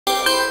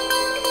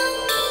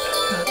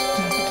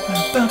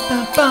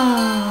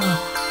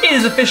It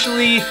is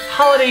officially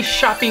holiday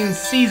shopping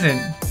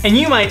season, and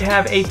you might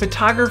have a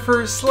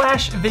photographer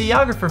slash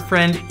videographer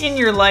friend in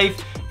your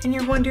life, and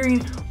you're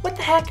wondering, what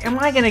the heck am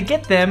I gonna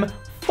get them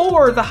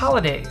for the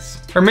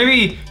holidays? Or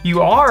maybe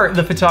you are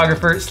the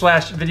photographer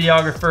slash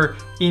videographer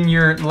in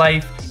your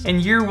life,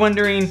 and you're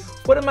wondering,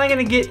 what am I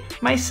gonna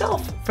get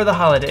myself for the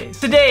holidays?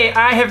 Today,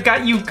 I have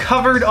got you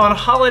covered on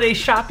holiday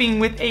shopping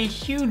with a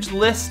huge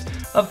list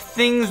of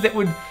things that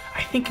would,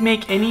 I think,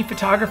 make any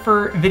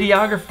photographer,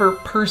 videographer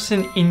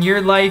person in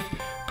your life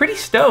pretty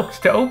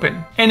stoked to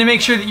open. And to make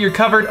sure that you're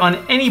covered on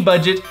any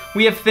budget,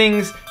 we have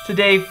things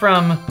today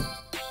from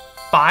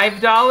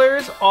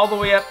 $5 all the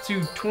way up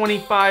to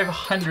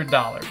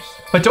 $2,500.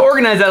 But to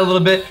organize that a little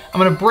bit, I'm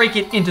gonna break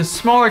it into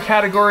smaller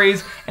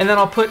categories, and then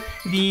I'll put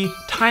the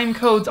time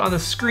codes on the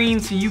screen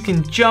so you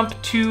can jump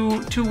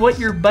to what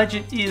your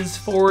budget is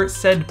for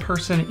said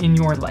person in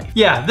your life.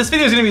 Yeah, this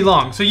video is gonna be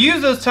long, so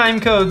use those time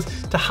codes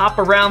to hop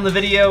around the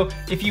video.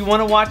 If you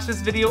wanna watch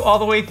this video all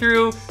the way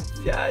through,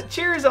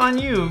 cheers on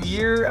you,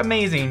 you're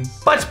amazing.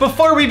 But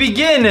before we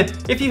begin,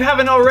 if you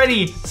haven't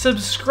already,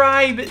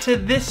 subscribe to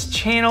this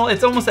channel.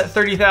 It's almost at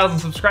 30,000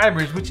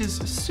 subscribers, which is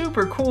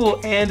super cool,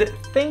 and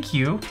thank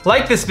you.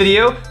 Like this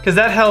video, because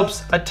that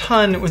helps a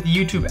ton with the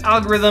YouTube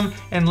algorithm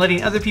and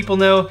letting other people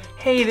know,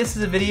 hey, this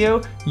is a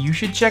video you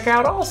should check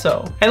out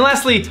also. And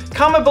lastly,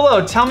 comment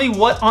below, tell me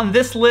what on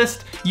this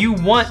list you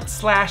want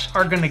slash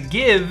are gonna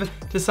give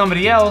to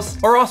somebody else,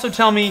 or also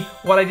tell me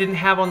what I didn't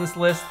have on this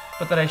list,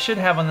 but that I should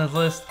have on this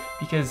list,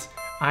 because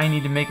I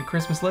need to make a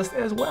Christmas list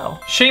as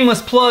well.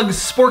 Shameless plugs,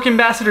 Spork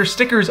Ambassador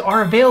stickers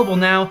are available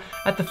now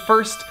at the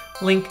first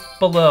link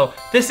below.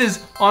 This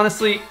is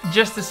honestly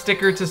just a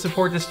sticker to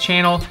support this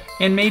channel,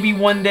 and maybe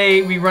one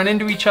day we run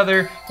into each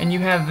other and you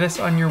have this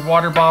on your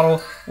water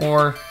bottle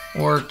or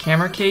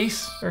camera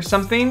case or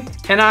something,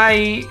 and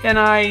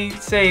I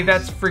say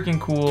that's freaking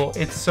cool.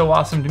 It's so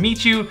awesome to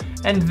meet you,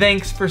 and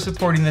thanks for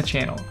supporting the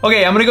channel.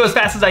 Okay, I'm gonna go as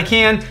fast as I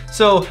can,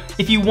 so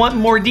if you want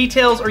more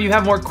details or you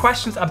have more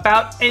questions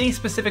about any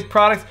specific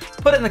product,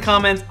 put it in the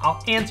comments.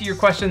 I'll answer your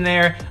question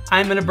there.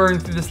 I'm gonna burn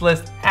through this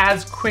list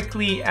as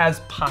quickly as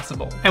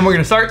possible. And we're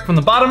gonna start from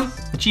the bottom,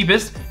 the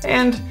cheapest,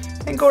 and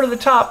go to the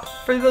top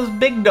for those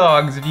big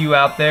dogs of you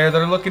out there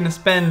that are looking to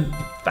spend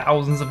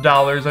thousands of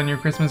dollars on your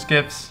Christmas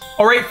gifts.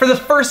 All right, for the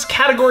first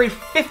category,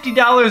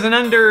 $50 and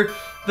under,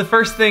 the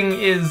first thing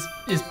is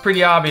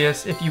pretty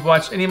obvious. If you've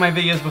watched any of my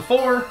videos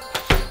before,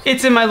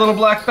 it's in my little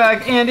black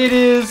bag, and it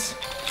is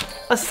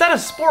a set of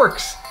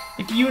sporks.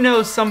 If you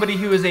know somebody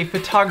who is a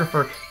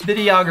photographer,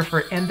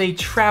 videographer, and they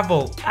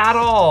travel at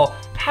all,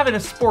 having a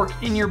spork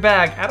in your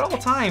bag at all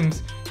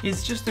times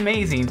is just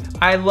amazing.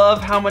 I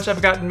love how much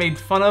I've gotten made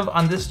fun of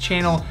on this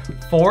channel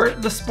for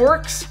the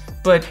sporks,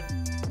 but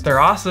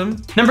they're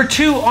awesome. Number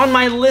 2 on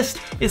my list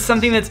is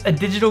something that's a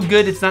digital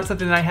good. It's not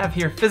something that I have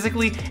here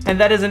physically, and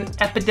that is an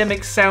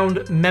Epidemic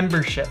Sound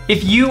membership.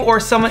 If you or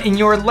someone in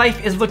your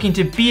life is looking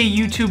to be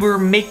a YouTuber,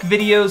 make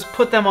videos,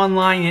 put them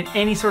online in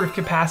any sort of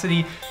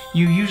capacity,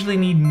 you usually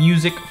need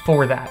music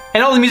for that.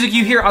 And all the music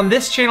you hear on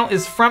this channel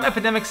is from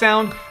Epidemic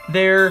Sound.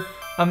 They're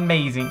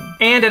amazing.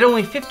 And at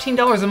only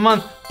 $15 a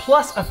month,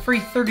 plus a free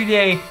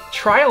 30-day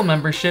trial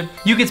membership,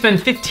 you could spend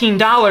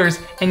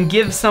 $15 and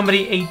give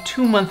somebody a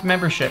 2-month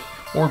membership,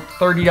 or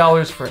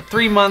 $30 for a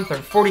 3-month, or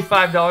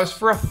 $45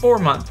 for a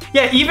 4-month.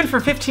 Yeah, even for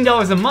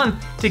 $15 a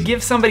month, to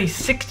give somebody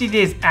 60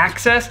 days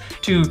access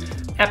to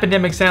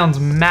Epidemic Sound's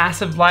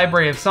massive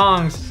library of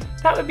songs,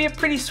 that would be a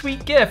pretty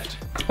sweet gift.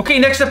 Okay,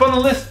 next up on the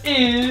list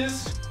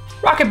is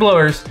rocket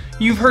blowers.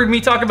 You've heard me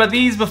talk about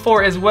these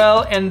before as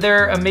well, and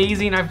they're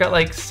amazing. I've got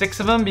like 6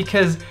 of them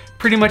because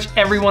pretty much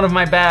every one of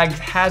my bags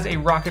has a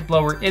rocket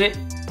blower in it.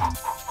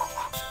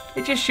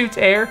 It just shoots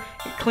air.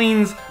 It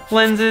cleans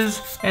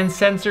lenses and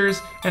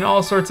sensors and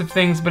all sorts of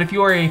things. But if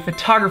you are a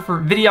photographer,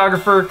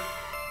 videographer,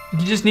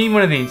 you just need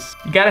one of these.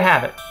 You gotta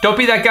have it. Don't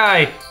be that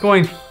guy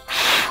going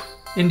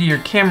into your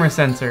camera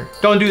sensor.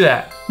 Don't do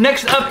that.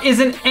 Next up is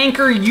an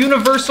Anchor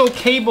universal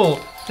cable.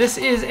 This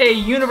is a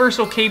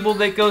universal cable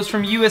that goes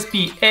from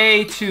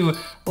USB-A to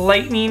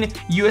Lightning,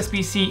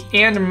 USB-C,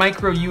 and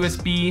micro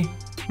USB.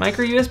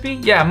 Micro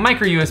USB? Yeah,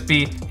 micro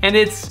USB. And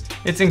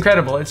it's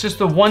incredible. It's just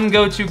the one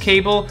go-to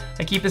cable.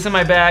 I keep this in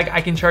my bag. I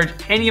can charge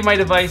any of my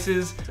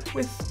devices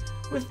with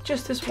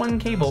just this one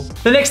cable.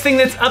 The next thing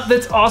that's up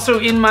that's also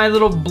in my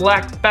little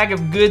black bag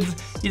of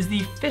goods is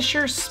the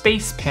Fisher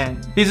Space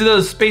Pen. These are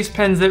those space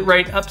pens that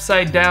write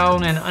upside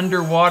down and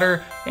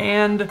underwater,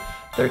 and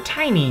they're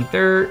tiny.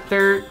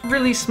 They're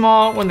really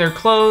small when they're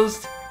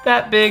closed,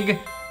 that big,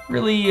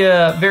 really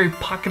very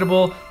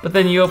pocketable, but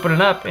then you open it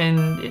up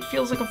and it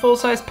feels like a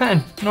full-size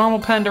pen, normal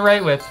pen to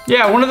write with.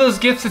 Yeah, one of those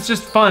gifts that's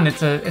just fun.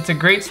 It's a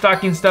great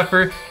stocking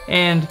stuffer,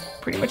 and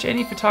pretty much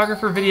any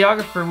photographer,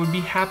 videographer would be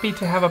happy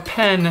to have a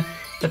pen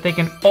that they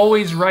can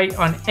always write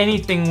on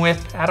anything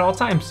with at all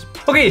times.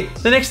 Okay,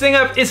 the next thing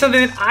up is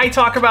something that I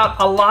talk about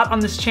a lot on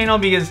this channel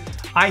because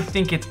I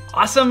think it's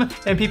awesome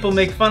and people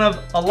make fun of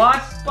a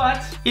lot,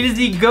 but it is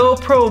the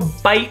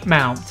GoPro bite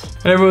mount.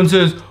 And everyone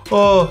says,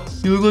 oh,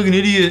 you look like an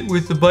idiot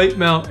with the bite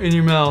mount in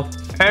your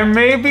mouth. And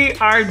maybe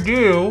I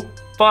do,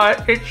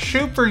 but it's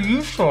super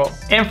useful.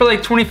 And for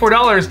like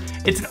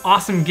 $24, it's an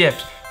awesome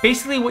gift.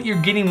 Basically what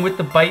you're getting with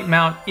the bite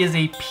mount is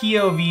a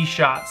POV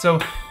shot. So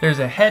there's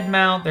a head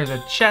mount, there's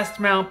a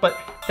chest mount, but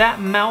that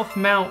mouth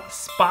mount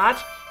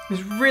spot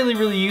is really,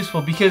 really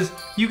useful because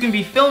you can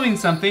be filming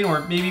something,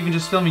 or maybe even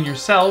just filming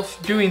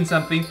yourself doing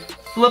something,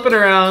 flip it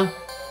around,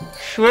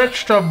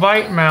 switch to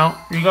bite mount,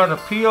 you got a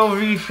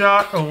POV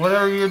shot of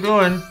whatever you're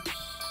doing,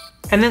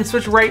 and then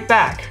switch right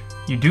back.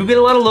 You do get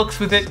a lot of looks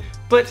with it,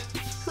 but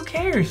who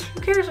cares?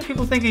 Who cares what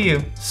people think of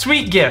you?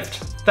 Sweet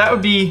gift. That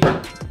would be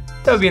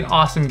an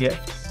awesome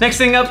gift. Next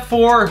thing up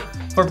for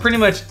pretty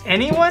much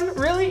anyone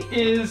really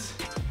is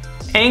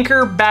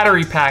Anker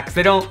battery packs.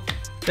 They don't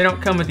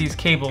come with these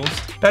cables.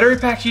 Battery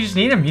packs, you just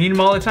need them. You need them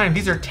all the time.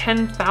 These are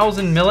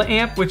 10,000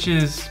 milliamp, which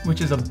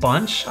is a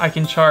bunch. I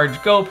can charge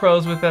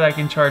GoPros with it. I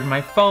can charge my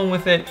phone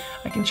with it.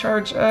 I can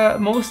charge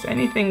most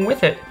anything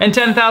with it. And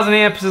 10,000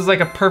 amps is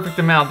like a perfect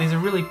amount. These are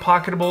really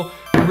pocketable,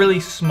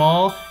 really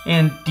small,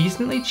 and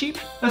decently cheap,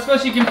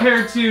 especially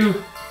compared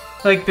to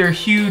like their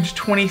huge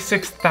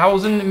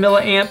 26,000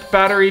 milliamp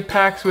battery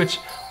packs, which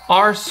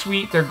are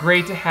sweet. They're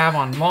great to have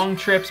on long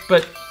trips,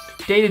 but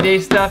day-to-day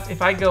stuff,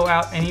 if I go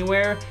out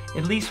anywhere,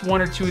 at least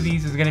one or two of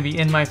these is gonna be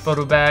in my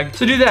photo bag.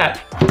 So do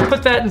that.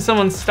 Put that in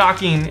someone's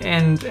stocking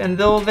and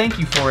they'll thank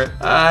you for it.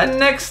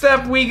 Next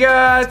up we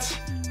got,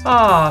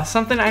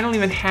 something I don't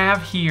even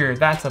have here.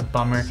 That's a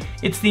bummer.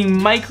 It's the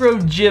Micro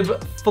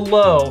Jib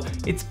Flow.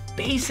 It's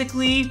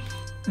basically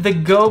the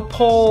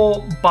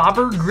GoPro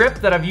bobber grip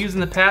that I've used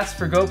in the past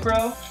for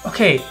GoPro.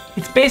 Okay,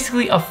 it's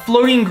basically a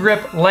floating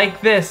grip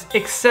like this,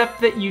 except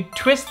that you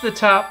twist the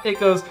top, it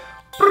goes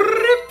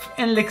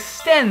and it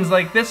extends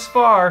like this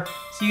far,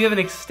 so you have an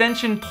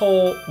extension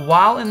pole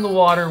while in the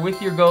water with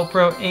your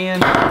GoPro,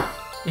 and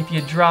if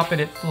you drop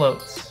it, it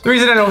floats. The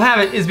reason I don't have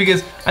it is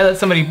because I let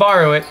somebody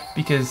borrow it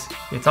because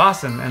it's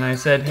awesome, and I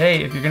said,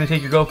 hey, if you're gonna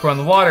take your GoPro on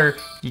the water,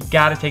 you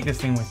gotta take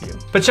this thing with you.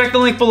 But check the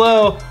link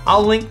below.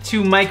 I'll link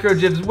to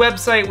Microjib's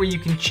website where you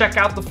can check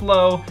out the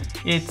Flow.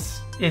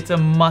 It's a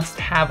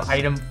must-have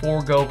item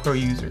for GoPro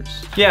users.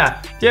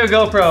 Yeah, if you have a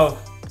GoPro,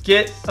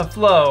 get a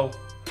Flow.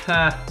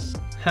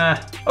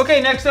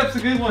 Okay, next up's a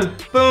good one.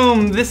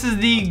 Boom, this is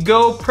the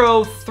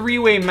GoPro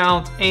 3-way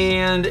mount,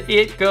 and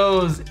it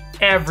goes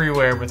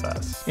everywhere with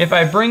us. If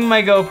I bring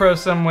my GoPro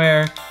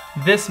somewhere,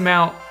 this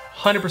mount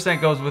 100%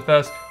 goes with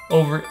us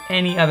over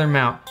any other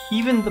mount,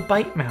 even the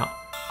bite mount.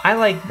 I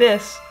like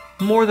this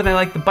more than I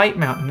like the bite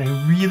mount, and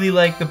I really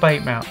like the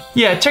bite mount.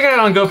 Yeah, check it out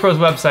on GoPro's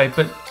website,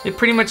 but it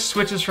pretty much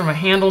switches from a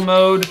handle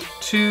mode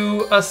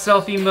to a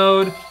selfie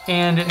mode,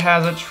 and it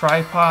has a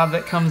tripod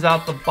that comes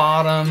out the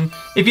bottom.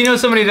 If you know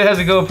somebody that has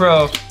a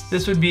GoPro,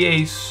 this would be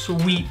a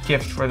sweet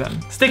gift for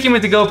them. Sticking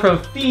with the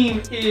GoPro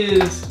theme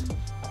is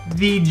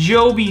the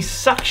Joby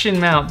suction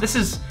mount. This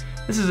is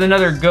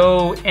another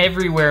go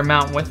everywhere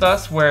mount with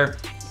us, where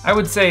I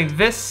would say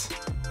this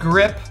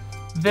grip,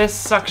 this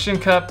suction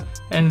cup,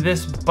 and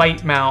this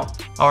bite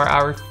mount are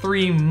our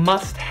 3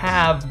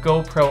 must-have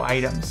GoPro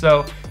items.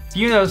 So if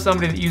you know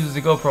somebody that uses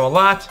a GoPro a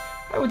lot,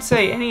 I would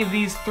say any of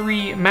these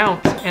 3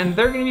 mounts, and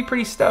they're gonna be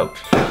pretty stoked.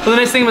 So the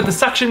nice thing about the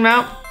suction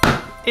mount,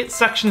 it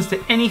suctions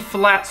to any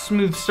flat,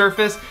 smooth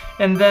surface,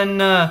 and then,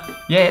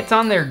 yeah, it's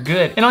on there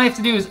good. And all you have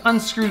to do is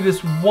unscrew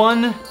this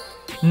one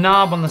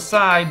knob on the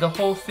side. The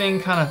whole thing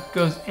kind of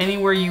goes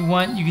anywhere you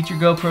want. You get your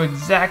GoPro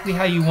exactly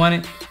how you want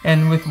it,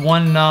 and with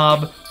one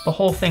knob, the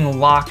whole thing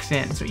locks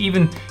in. So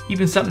even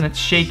something that's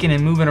shaking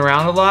and moving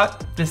around a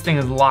lot, this thing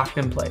is locked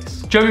in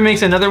place. Joby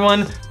makes another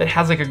one that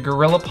has like a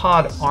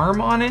GorillaPod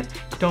arm on it.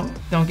 Don't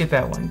get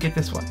that one, get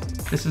this one.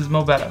 This is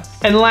mo better.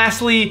 And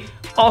lastly,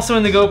 also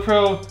in the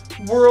GoPro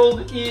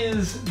world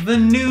is the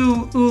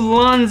new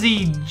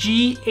Ulanzi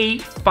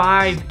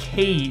G85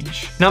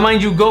 cage. Now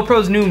mind you,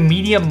 GoPro's new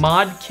media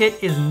mod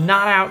kit is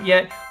not out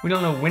yet. We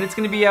don't know when it's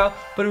gonna be out,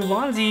 but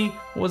Ulanzi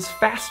was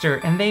faster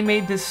and they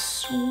made this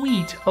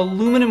sweet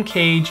aluminum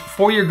cage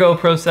for your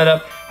GoPro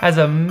setup. Has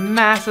a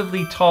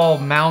massively tall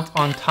mount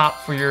on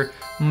top for your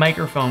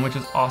microphone, which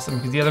is awesome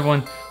because the other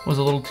one was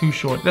a little too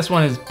short. This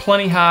one is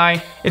plenty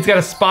high. It's got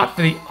a spot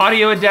for the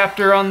audio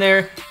adapter on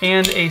there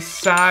and a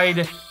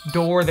side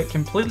door that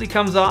completely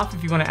comes off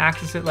if you want to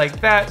access it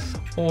like that,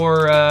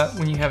 or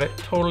when you have it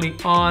totally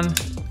on,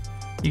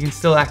 you can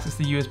still access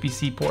the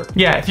USB-C port.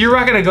 Yeah, if you're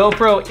rocking a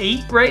GoPro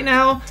 8 right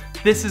now,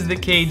 this is the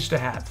cage to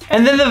have.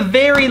 And then the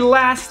very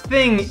last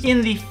thing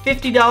in the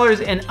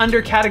 $50 and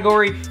under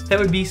category that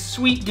would be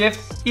sweet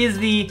gift is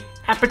the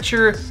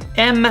Aperture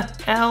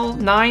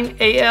ML9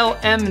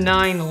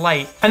 AL-M9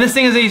 light. And this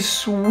thing is a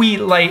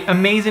sweet light,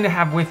 amazing to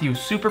have with you.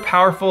 Super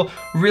powerful,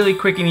 really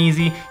quick and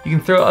easy. You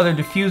can throw other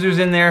diffusers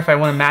in there if I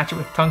want to match it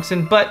with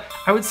tungsten, but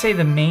I would say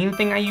the main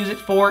thing I use it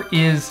for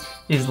is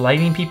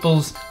lighting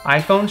people's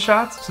iPhone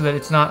shots so that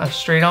it's not a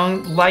straight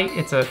on light,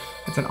 it's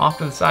an off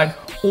to the side,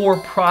 or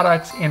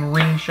products and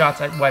ring shots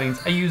at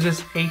weddings. I use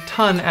this a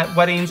ton at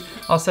weddings.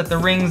 I'll set the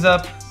rings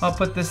up, I'll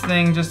put this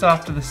thing just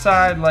off to the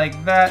side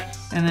like that,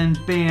 and then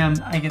bam,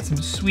 I get some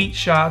sweet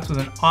shots with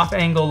an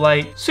off-angle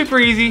light. Super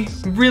easy,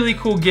 really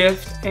cool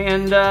gift,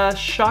 and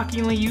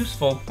shockingly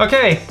useful.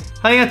 Okay,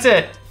 I think that's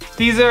it.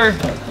 These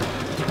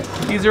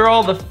are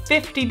all the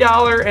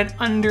 $50 and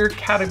under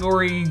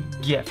category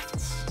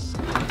gifts.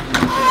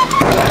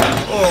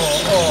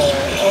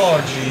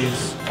 Oh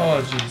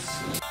geez.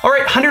 All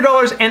right,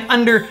 $100 and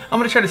under. I'm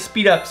gonna try to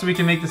speed up so we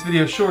can make this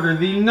video shorter.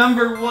 The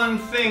number one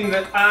thing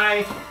that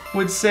I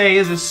would say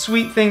is a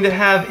sweet thing to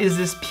have is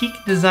this Peak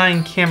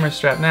Design camera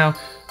strap. Now,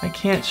 I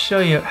can't show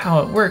you how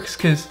it works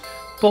because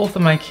both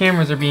of my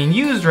cameras are being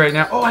used right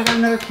now. Oh, I got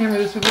another camera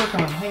this would work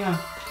on, hang on.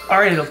 All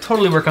right, it'll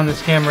totally work on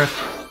this camera.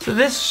 So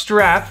this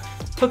strap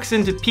hooks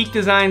into Peak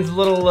Design's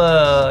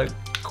little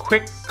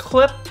quick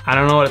clip. I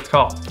don't know what it's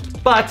called.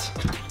 But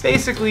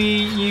basically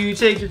you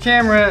take your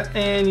camera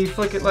and you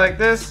flick it like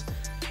this.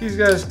 These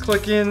guys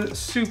click in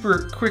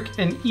super quick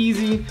and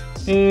easy,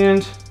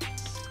 and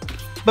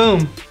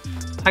boom,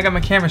 I got my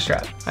camera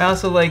strap. I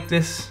also like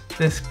this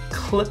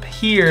clip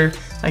here.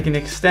 I can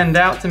extend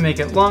out to make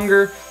it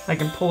longer. I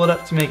can pull it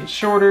up to make it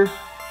shorter.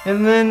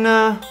 And then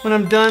when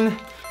I'm done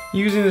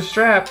using the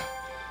strap,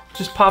 it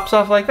just pops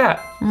off like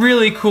that.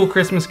 Really cool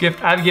Christmas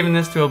gift. I've given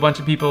this to a bunch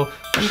of people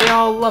and they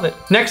all love it.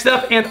 Next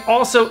up, and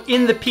also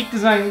in the Peak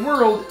Design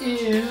world,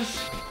 is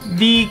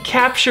the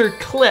capture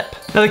clip.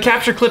 Now the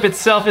capture clip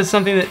itself is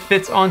something that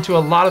fits onto a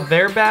lot of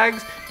their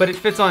bags, but it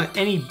fits on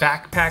any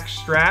backpack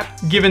strap,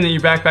 given that your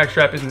backpack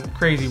strap isn't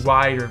crazy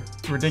wide or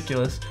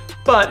ridiculous,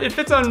 but it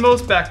fits on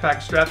most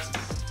backpack straps.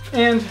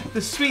 And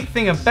the sweet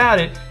thing about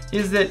it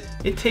is that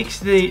it takes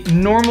the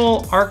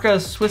normal Arca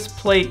Swiss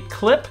plate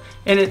clip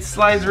and it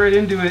slides right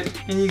into it,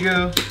 and you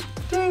go,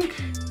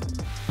 dink,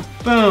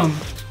 boom.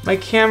 My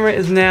camera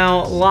is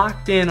now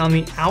locked in on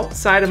the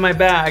outside of my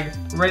bag,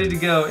 ready to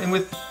go. And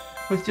with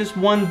just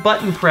one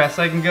button press,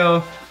 I can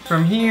go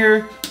from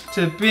here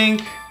to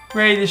bink,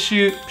 ready to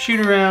shoot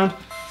around,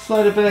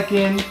 slide it back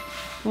in,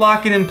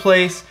 lock it in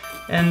place,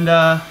 and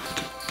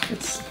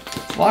it's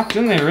locked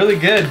in there really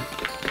good.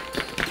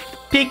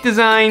 Peak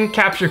Design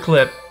capture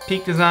clip.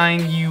 Peak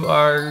Design, you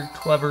are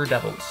clever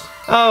devils.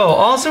 Oh,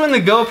 also in the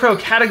GoPro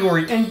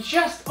category, and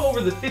just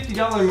over the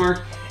 $50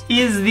 mark,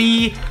 is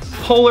the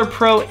Polar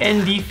Pro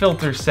ND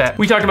filter set.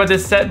 We talked about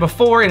this set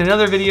before in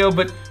another video,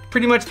 but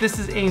pretty much this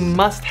is a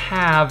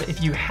must-have.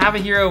 If you have a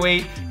Hero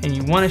 8 and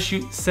you want to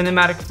shoot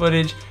cinematic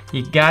footage,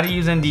 you gotta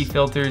use ND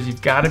filters,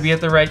 you've gotta be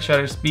at the right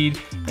shutter speed,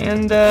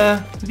 and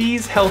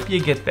these help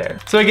you get there.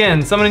 So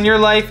again, someone in your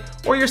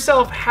life or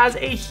yourself has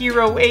a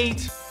Hero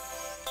 8,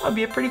 that'd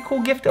be a pretty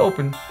cool gift to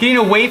open. Getting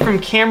away from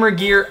camera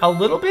gear a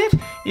little bit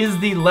is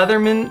the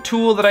Leatherman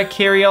tool that I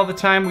carry all the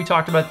time. We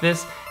talked about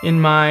this in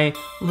my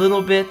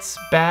Little Bits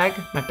bag,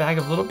 my bag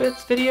of Little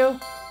Bits video.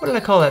 What did I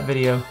call that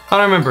video? I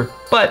don't remember.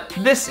 But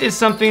this is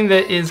something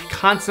that is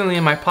constantly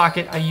in my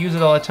pocket. I use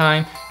it all the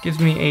time. Gives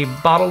me a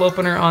bottle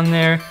opener on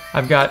there.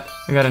 I've got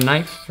a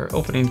knife for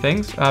opening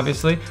things,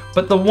 obviously.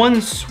 But the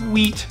one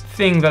sweet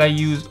thing that I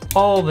use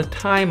all the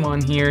time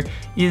on here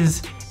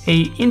is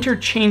a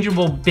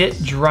interchangeable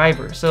bit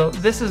driver. So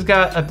this has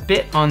got a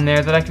bit on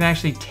there that I can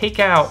actually take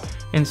out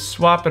and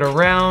swap it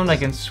around. I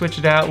can switch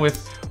it out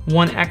with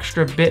one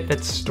extra bit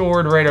that's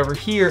stored right over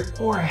here,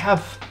 or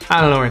I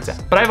don't know where it's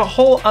at, but I have a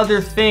whole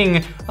other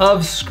thing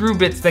of screw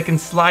bits that can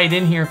slide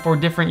in here for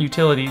different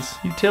utilities.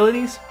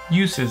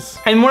 Uses.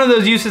 And one of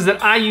those uses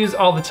that I use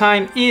all the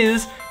time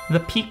is the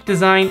Peak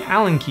Design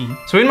Allen key.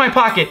 So in my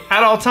pocket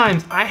at all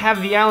times, I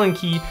have the Allen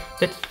key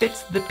that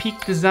fits the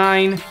Peak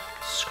Design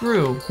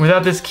screw.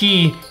 Without this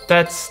key,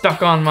 that's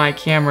stuck on my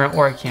camera,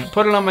 or I can't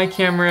put it on my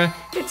camera.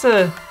 It's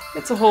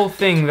a whole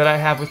thing that I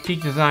have with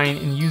Peak Design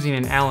in using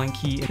an Allen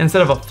key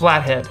instead of a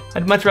flathead.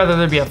 I'd much rather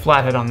there be a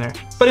flathead on there.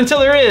 But until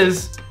there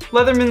is,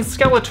 Leatherman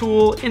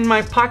Skeletool in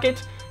my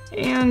pocket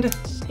and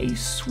a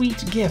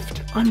sweet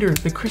gift under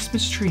the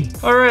Christmas tree.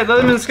 All right,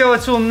 Leatherman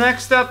Skeletool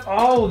next up.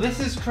 Oh, this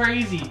is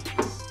crazy.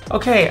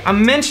 Okay,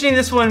 I'm mentioning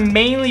this one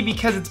mainly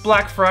because it's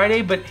Black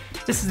Friday, but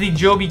this is the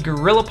Joby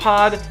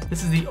GorillaPod.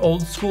 This is the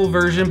old school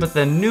version, but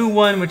the new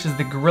one, which is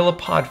the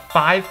GorillaPod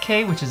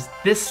 5K, which is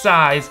this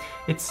size,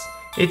 it's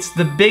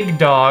the big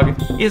dog,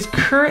 is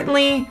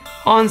currently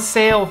on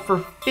sale for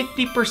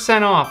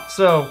 50% off.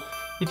 So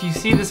if you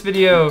see this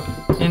video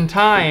in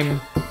time,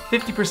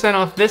 50%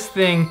 off this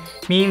thing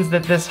means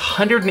that this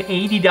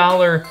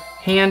 $180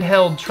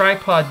 handheld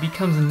tripod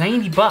becomes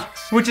 90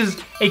 bucks, which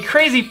is a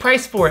crazy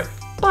price for it,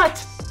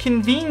 but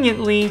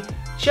conveniently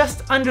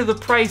just under the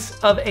price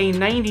of a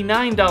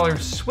 $99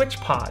 Switch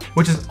Pod,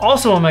 which is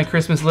also on my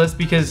Christmas list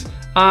because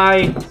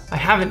I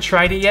haven't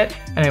tried it yet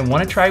and I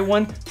want to try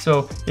one.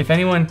 So if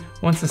anyone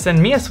wants to send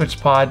me a Switch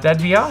Pod,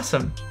 that'd be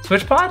awesome.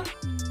 Switch Pod?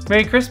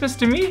 Merry Christmas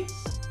to me?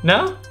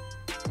 No?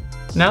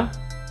 No?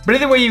 But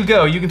either way you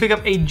go, you can pick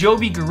up a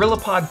Joby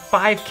GorillaPod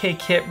 5K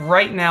kit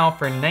right now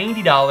for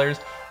 $90,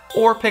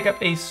 or pick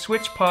up a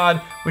Switch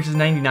Pod, which is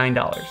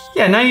 $99.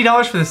 Yeah,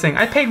 $90 for this thing.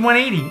 I paid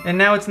 $180 and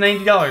now it's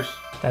 $90.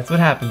 That's what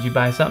happens. You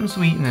buy something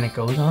sweet and then it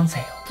goes on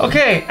sale.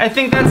 Okay, I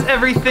think that's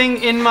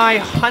everything in my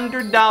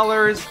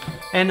 $100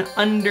 and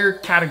under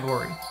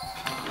category.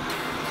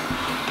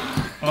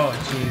 Oh,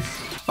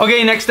 jeez.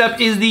 Okay, next up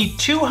is the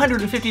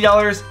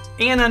 $250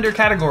 and under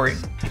category.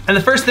 And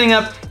the first thing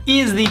up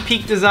is the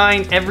Peak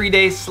Design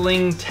Everyday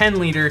Sling 10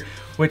 liter,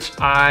 which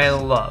I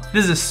love.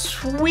 This is a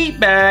sweet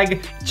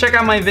bag. Check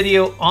out my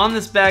video on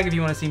this bag if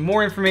you want to see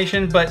more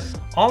information, but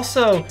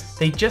also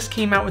they just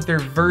came out with their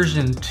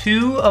version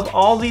 2 of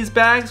all these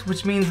bags,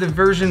 which means the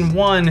version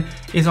 1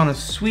 is on a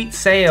sweet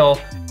sale,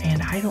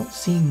 and I don't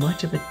see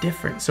much of a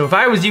difference. So if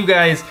I was you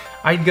guys,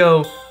 I'd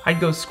go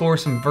score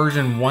some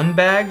version 1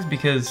 bags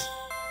because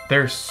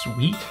they're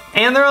sweet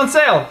and they're on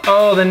sale.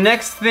 Oh, the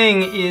next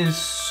thing is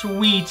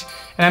sweet.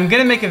 And I'm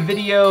gonna make a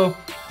video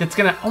that's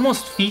gonna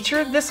almost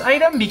feature this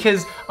item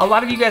because a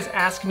lot of you guys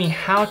ask me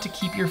how to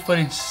keep your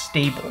footage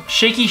stable.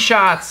 Shaky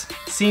shots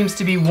seems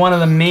to be one of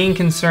the main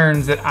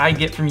concerns that I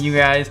get from you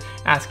guys,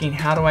 asking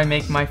how do I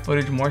make my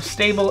footage more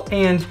stable,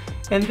 and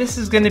this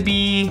is gonna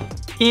be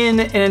in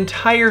an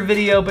entire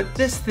video, but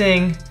this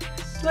thing,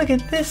 look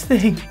at this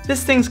thing.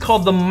 This thing's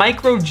called the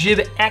Micro Jib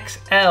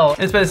XL. And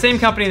it's by the same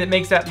company that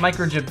makes that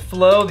Micro Jib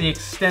Flow, the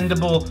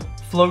extendable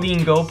floating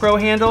GoPro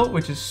handle,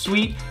 which is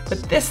sweet.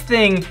 But this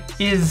thing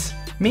is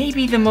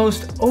maybe the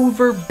most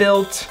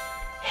overbuilt,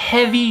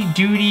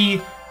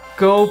 heavy-duty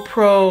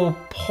GoPro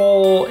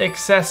pole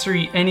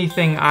accessory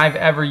anything I've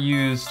ever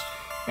used.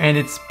 And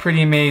it's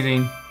pretty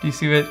amazing. Do you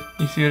see what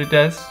it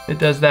does? It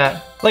does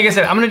that. Like I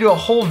said, I'm gonna do a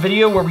whole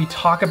video where we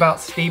talk about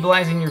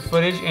stabilizing your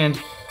footage, and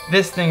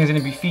this thing is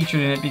gonna be featured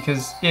in it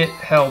because it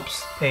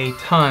helps a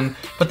ton.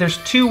 But there's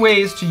 2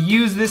 ways to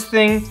use this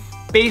thing.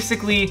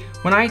 Basically,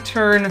 when I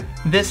turn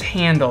this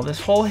handle, this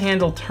whole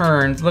handle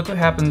turns, look what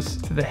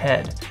happens to the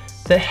head.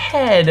 The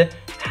head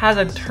has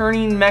a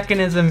turning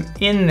mechanism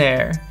in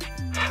there.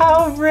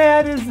 How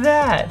rad is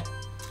that?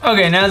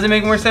 Okay, now does it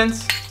make more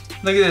sense?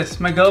 Look at this,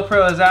 my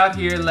GoPro is out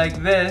here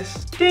like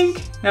this.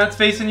 Dink, now it's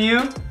facing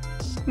you.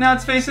 Now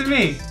it's facing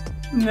me.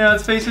 Now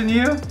it's facing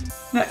you.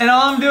 And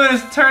all I'm doing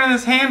is turning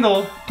this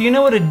handle. Do you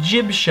know what a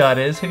jib shot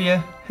is? Have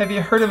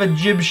you heard of a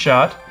jib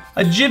shot?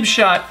 A jib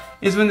shot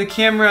is when the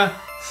camera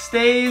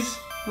stays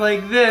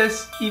like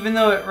this, even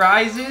though it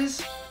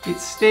rises, it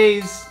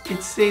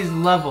stays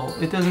level.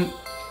 It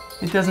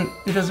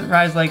doesn't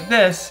rise like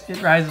this,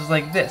 it rises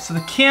like this. So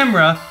the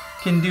camera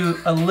can do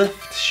a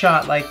lift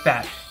shot like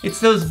that. It's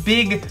those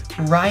big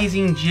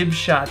rising jib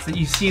shots that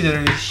you see that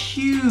are these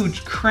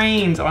huge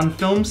cranes on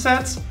film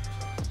sets.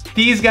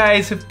 These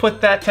guys have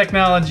put that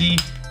technology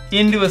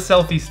into a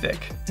selfie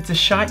stick. It's a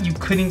shot you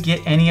couldn't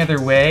get any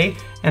other way,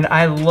 and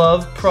I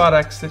love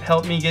products that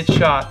help me get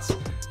shots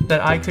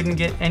that I couldn't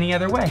get any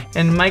other way.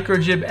 And Micro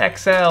Jib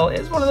XL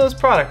is one of those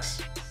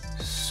products.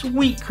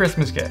 Sweet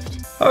Christmas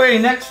gift. Okay,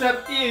 next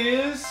up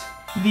is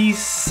the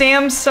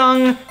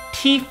Samsung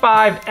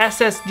T5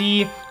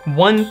 SSD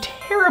 1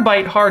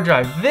 terabyte hard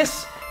drive.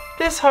 This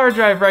hard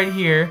drive right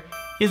here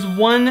is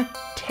 1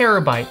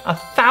 terabyte,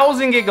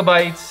 1,000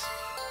 gigabytes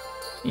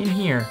in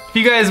here. If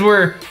you guys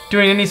were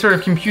doing any sort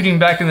of computing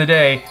back in the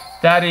day,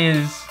 that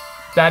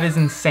is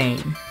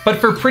insane. But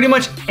for pretty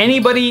much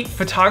anybody,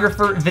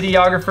 photographer,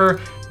 videographer,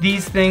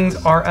 these things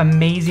are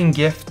amazing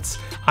gifts.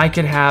 I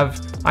could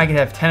have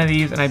 10 of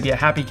these and I'd be a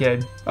happy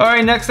kid. All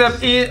right, next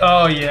up is,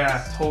 oh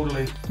yeah,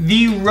 totally.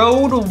 The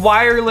Rode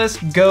Wireless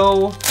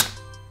Go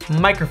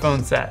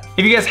microphone set.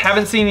 If you guys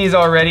haven't seen these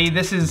already,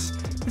 this is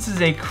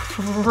a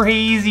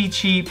crazy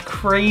cheap,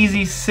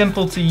 crazy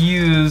simple to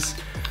use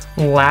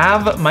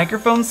lav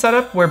microphone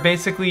setup where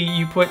basically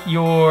you put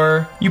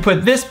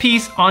this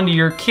piece onto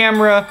your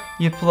camera,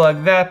 you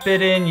plug that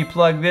bit in, you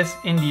plug this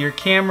into your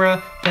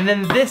camera, and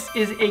then this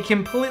is a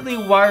completely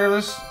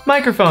wireless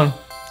microphone.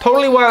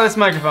 Totally wireless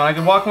microphone. I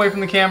could walk away from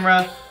the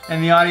camera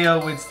and the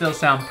audio would still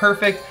sound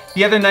perfect.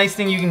 The other nice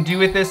thing you can do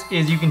with this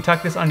is you can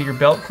tuck this onto your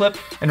belt clip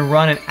and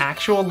run an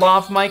actual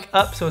lav mic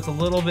up so it's a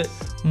little bit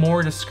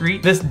more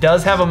discreet. This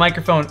does have a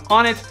microphone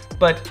on it,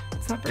 but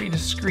it's not very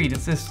discreet.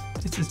 It's this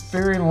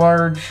very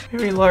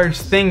large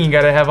thing you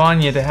gotta have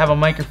on you to have a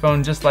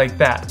microphone just like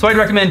that. So I'd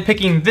recommend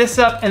picking this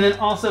up and then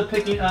also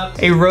picking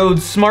up a Rode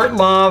Smart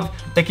Lav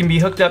that can be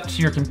hooked up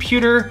to your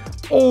computer,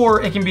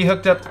 or it can be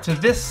hooked up to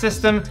this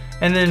system,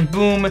 and then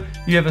boom,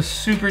 you have a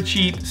super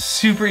cheap,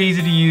 super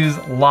easy to use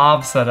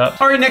lav setup.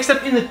 All right, next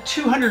up in the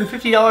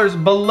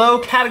 $250 below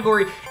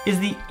category is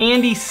the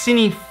Andy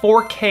Cine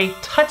 4K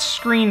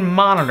touchscreen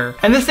monitor.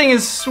 And this thing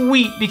is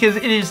sweet because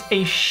it is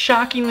a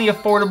shockingly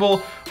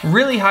affordable,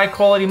 really high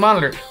quality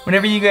monitor.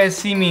 Whenever you guys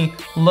see me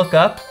look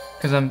up,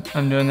 because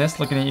I'm doing this,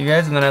 looking at you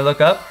guys, and then I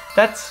look up,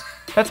 that's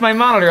my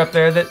monitor up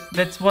there,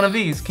 that's one of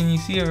these. Can you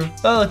see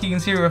oh look, you can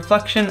see a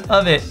reflection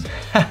of it.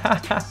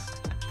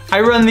 I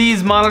run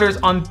these monitors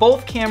on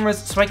both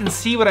cameras so I can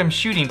see what I'm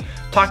shooting.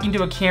 Talking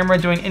to a camera,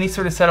 doing any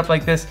sort of setup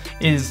like this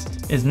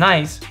is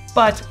nice,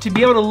 but to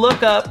be able to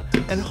look up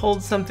and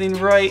hold something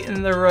right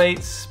in the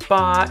right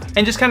spot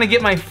and just kind of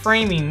get my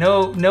framing,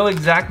 know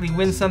exactly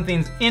when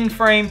something's in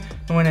frame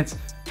and when it's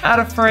out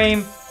of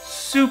frame,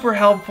 super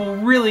helpful,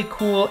 really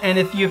cool, and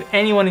if you have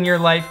anyone in your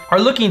life are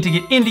looking to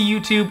get into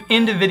YouTube,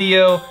 into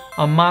video,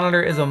 a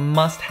monitor is a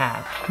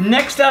must-have.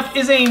 Next up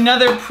is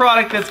another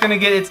product that's gonna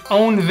get its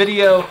own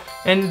video,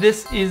 and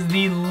this is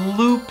the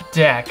Loop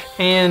Deck.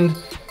 And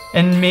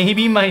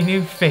maybe my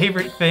new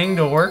favorite thing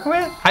to work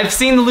with. I've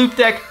seen the Loop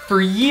Deck for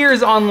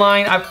years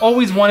online. I've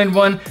always wanted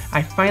one.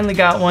 I finally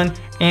got one,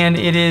 and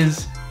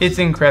it's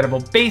incredible.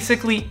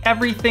 Basically,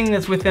 everything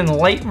that's within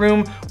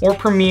Lightroom or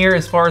Premiere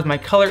as far as my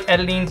color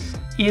editing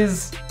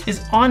is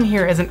on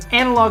here as an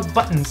analog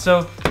button.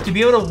 So to be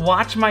able to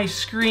watch my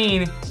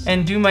screen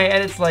and do my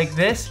edits like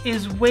this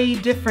is way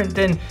different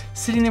than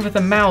sitting there with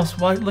a mouse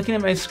while looking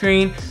at my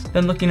screen,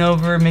 then looking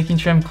over, making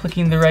sure I'm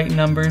clicking the right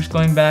numbers,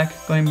 going back,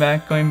 going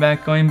back, going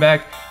back, going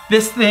back.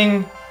 This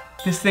thing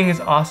is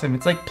awesome.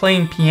 It's like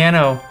playing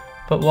piano,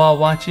 but while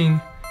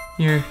watching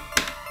your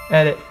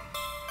edit.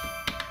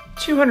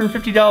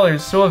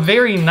 $250, so a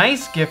very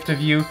nice gift of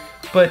you,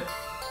 but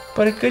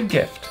a good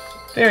gift.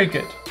 Very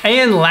good.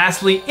 And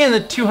lastly, in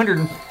the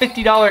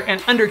 $250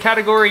 and under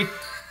category,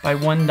 by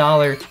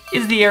 $1,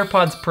 is the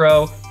AirPods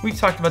Pro. We've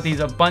talked about these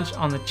a bunch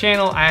on the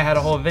channel. I had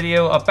a whole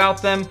video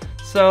about them,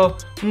 so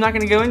I'm not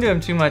gonna go into them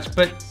too much,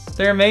 but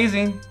they're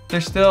amazing.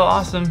 They're still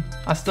awesome.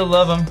 I still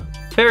love them.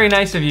 Very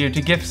nice of you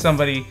to gift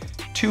somebody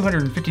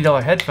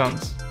 $250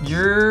 headphones.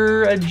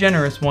 You're a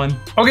generous one.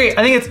 Okay,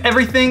 I think it's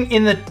everything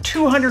in the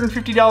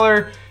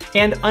 $250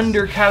 and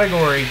under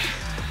category.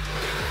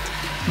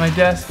 My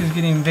desk is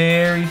getting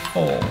very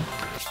full.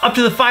 Up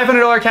to the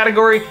 $500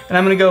 category, and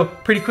I'm gonna go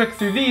pretty quick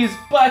through these,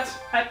 but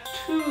at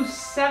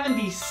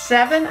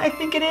 $277, I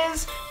think it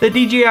is, the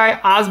DJI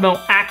Osmo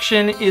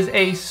Action is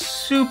a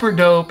super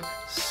dope,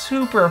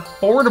 super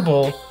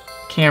affordable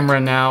camera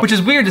now, which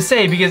is weird to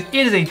say because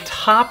it is a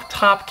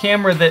top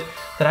camera that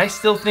I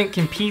still think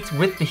competes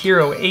with the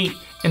Hero 8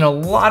 in a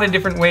lot of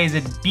different ways.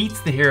 It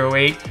beats the Hero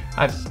 8.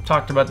 I've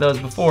talked about those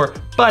before,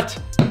 but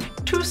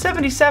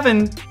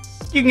 $277,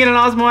 you can get an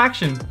Osmo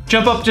Action.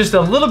 Jump up just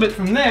a little bit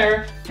from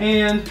there,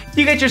 and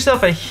you get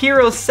yourself a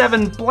Hero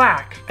 7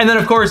 Black. And then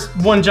of course,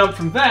 one jump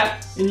from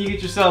that, and you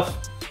get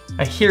yourself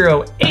a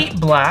Hero 8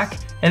 Black.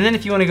 And then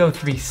if you wanna go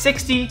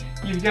 360,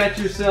 you've got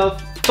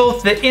yourself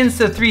both the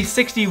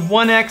Insta360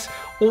 One X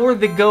or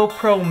the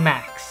GoPro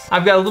Max.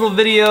 I've got a little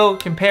video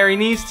comparing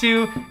these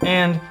two,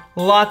 and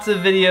lots of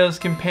videos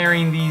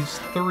comparing these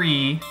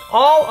three.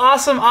 All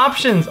awesome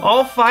options.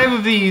 All 5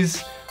 of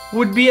these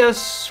would be a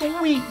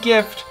sweet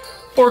gift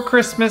for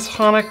Christmas,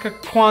 Hanukkah,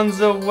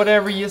 Kwanzaa,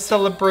 whatever you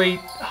celebrate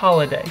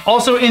holiday.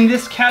 Also in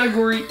this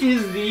category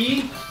is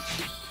the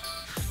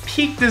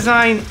Peak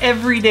Design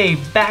Everyday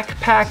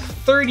Backpack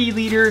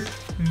 30-liter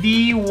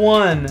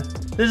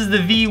V1. This is the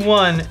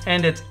V1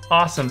 and it's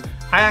awesome.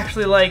 I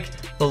actually like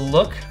the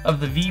look of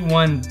the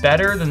V1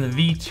 better than the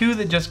V2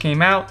 that just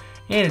came out,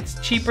 and it's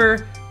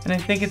cheaper, and I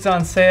think it's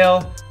on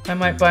sale. I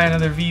might buy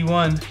another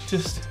V1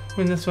 just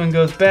when this one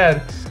goes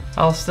bad.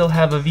 I'll still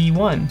have a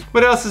V1.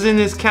 What else is in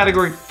this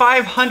category?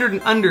 500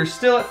 and under,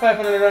 still at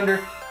 500 and under.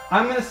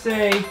 I'm gonna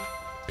say,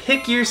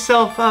 pick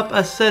yourself up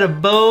a set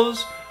of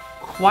Bose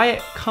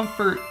Quiet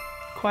Comfort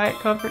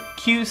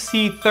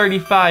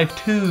QC35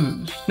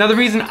 2s. Now the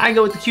reason I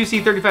go with the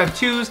QC35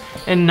 2s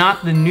and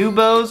not the new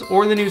Bose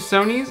or the new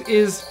Sonys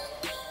is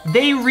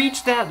they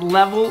reach that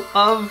level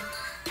of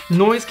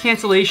noise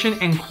cancellation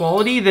and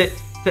quality that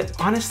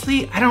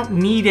honestly, I don't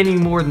need any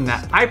more than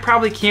that. I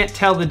probably can't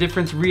tell the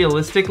difference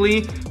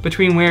realistically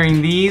between wearing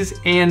these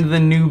and the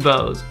new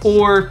Bose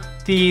or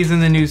these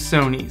and the new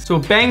Sonys. So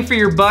bang for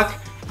your buck,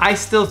 I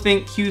still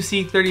think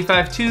QC35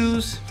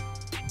 2s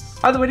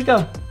are the way to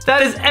go.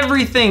 That is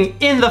everything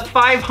in the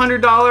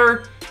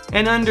 $500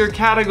 and under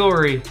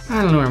category.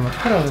 I don't know where I'm gonna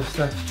put all this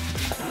stuff.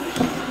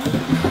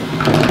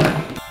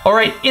 All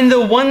right, in the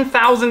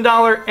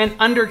 $1,000 and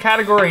under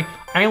category,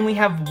 I only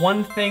have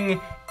one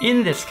thing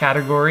in this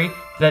category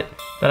that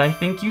I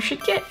think you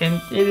should get, and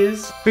it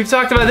is, we've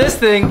talked about this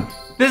thing.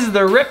 This is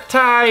the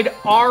Riptide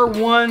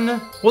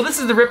R1. Well, this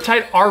is the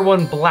Riptide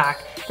R1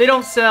 Black. They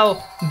don't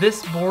sell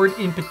this board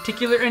in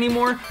particular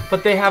anymore,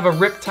 but they have a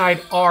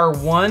Riptide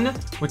R1,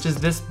 which is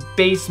this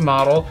base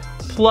model.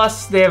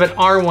 Plus they have an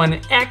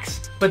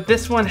R1X, but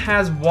this one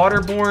has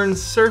waterborne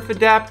surf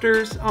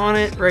adapters on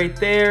it right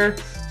there.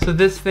 So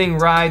this thing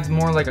rides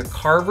more like a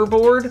carver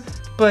board,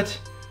 but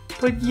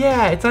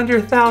yeah, it's under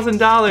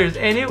 $1,000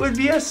 and it would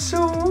be a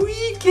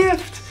sweet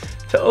gift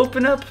to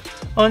open up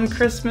on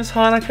Christmas,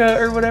 Hanukkah,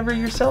 or whatever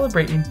you're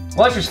celebrating.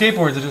 Electric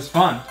skateboards are just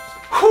fun.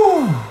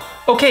 Whew.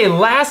 Okay,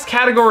 last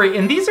category,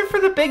 and these are for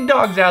the big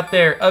dogs out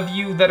there of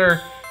you that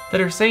are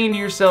saying to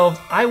yourselves,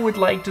 I would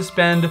like to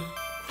spend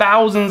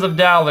thousands of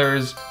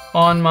dollars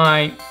on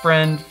my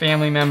friend,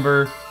 family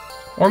member,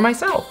 or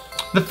myself.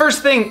 The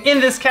first thing in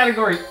this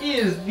category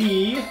is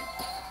the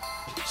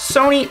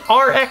Sony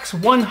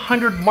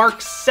RX100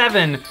 Mark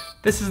 7.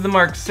 This is the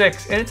Mark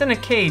 6, and it's in a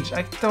cage.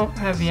 I don't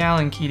have the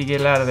Allen key to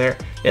get it out of there.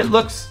 It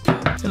looks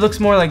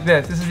more like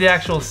this. This is the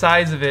actual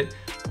size of it,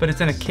 but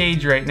it's in a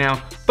cage right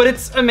now. but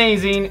it's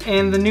amazing.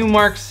 And the new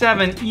Mark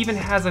 7 even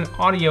has an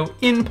audio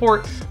in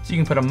port, so you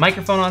can put a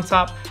microphone on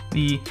top.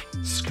 The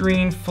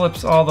screen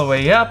flips all the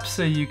way up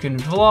so you can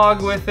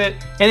vlog with it.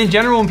 And in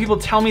general, when people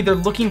tell me they're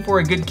looking for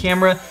a good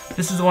camera,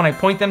 this is the one I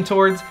point them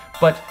towards.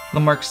 But the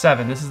Mark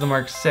 7, this is the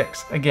Mark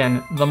 6.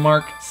 Again, the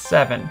Mark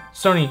 7.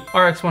 Sony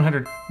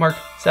RX100 Mark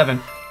 7.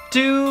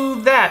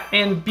 Do that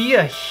and be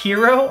a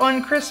hero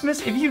on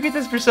Christmas. If you get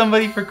this for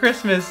somebody for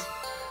Christmas,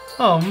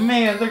 oh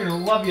man, they're gonna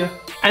love you.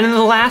 And then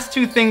the last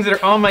two things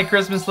that are on my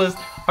Christmas list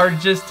are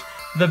just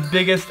the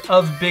biggest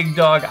of big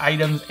dog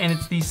items, and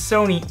it's the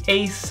Sony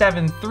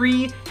a7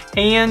 III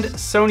and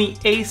Sony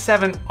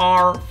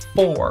a7R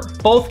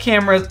IV. Both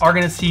cameras are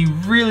gonna see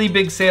really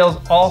big sales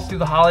all through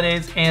the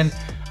holidays, and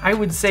I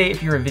would say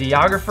if you're a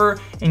videographer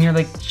and you're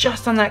like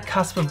just on that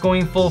cusp of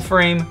going full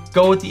frame,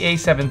 go with the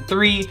a7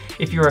 III.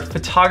 If you're a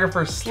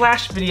photographer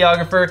slash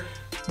videographer,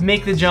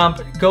 make the jump,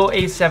 go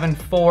a7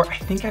 IV. I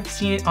think I've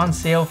seen it on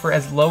sale for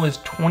as low as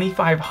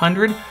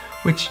 $2,500,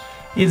 which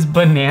is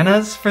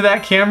bananas for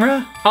that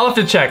camera. I'll have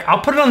to check. I'll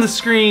put it on the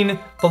screen,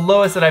 the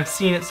lowest that I've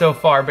seen it so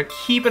far, but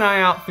keep an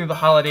eye out through the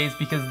holidays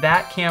because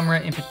that camera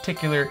in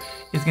particular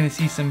is gonna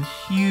see some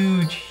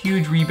huge,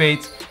 huge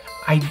rebates.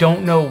 I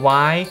don't know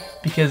why,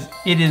 because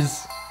it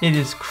is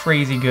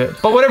crazy good.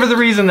 But whatever the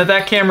reason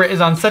that camera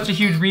is on such a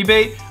huge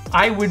rebate,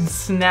 I would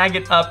snag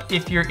it up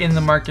if you're in the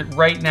market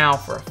right now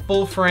for a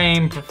full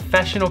frame,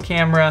 professional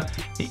camera.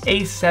 The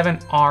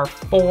a7R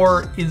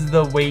IV is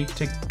the way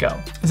to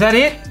go. Is that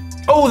it?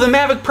 Oh, the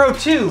Mavic Pro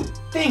 2.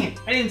 Dang it,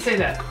 I didn't say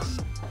that.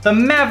 The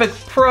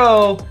Mavic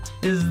Pro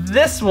is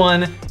this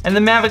one, and the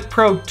Mavic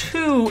Pro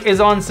 2 is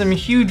on some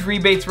huge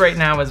rebates right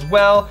now as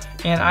well.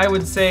 And I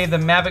would say the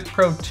Mavic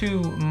Pro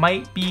 2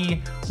 might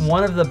be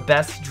one of the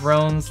best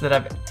drones that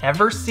I've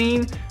ever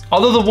seen.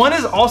 Although the one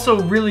is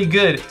also really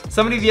good.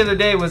 Somebody the other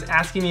day was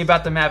asking me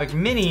about the Mavic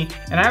Mini,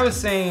 and I was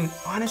saying,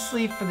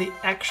 honestly, for the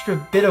extra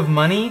bit of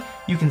money,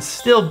 you can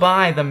still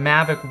buy the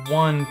Mavic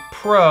 1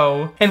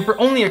 Pro, and for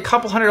only a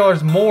couple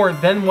 $100 more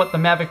than what the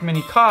Mavic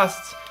Mini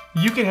costs,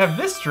 you can have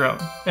this drone.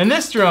 And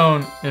this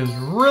drone is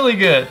really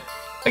good.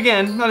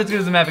 Again, not as good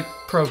as the Mavic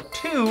Pro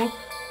 2,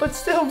 but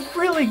still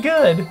really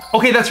good.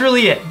 Okay, that's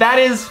really it. That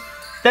is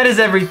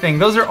everything.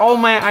 Those are all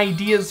my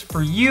ideas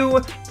for you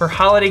for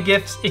holiday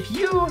gifts. If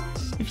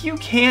you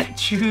can't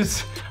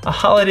choose a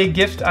holiday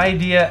gift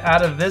idea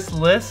out of this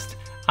list,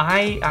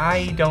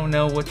 I don't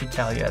know what to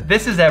tell you.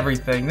 This is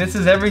everything. This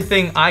is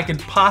everything I could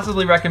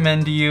possibly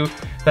recommend to you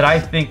that I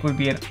think would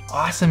be an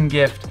awesome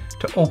gift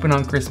to open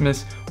on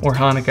Christmas or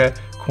Hanukkah,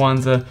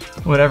 Kwanzaa,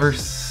 whatever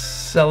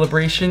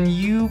celebration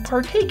you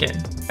partake in.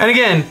 And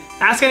again,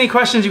 ask any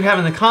questions you have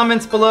in the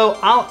comments below.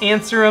 I'll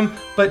answer them,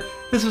 but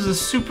this was a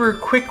super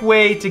quick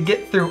way to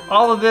get through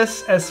all of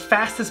this as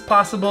fast as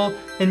possible,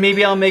 and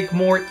maybe I'll make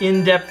more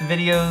in-depth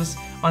videos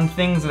on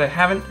things that I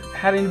haven't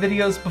had in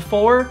videos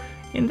before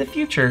in the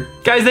future.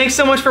 Guys, thanks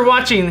so much for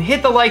watching.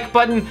 Hit the like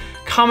button,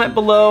 comment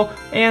below,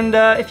 and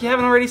if you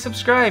haven't already,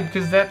 subscribe,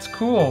 because that's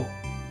cool.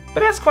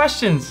 But ask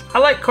questions. I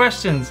like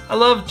questions. I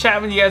love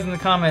chatting with you guys in the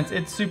comments.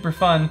 It's super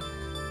fun.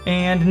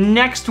 And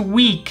next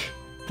week,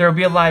 there will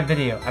be a live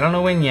video. I don't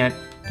know when yet,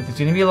 but there's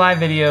gonna be a live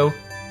video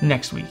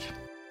next week.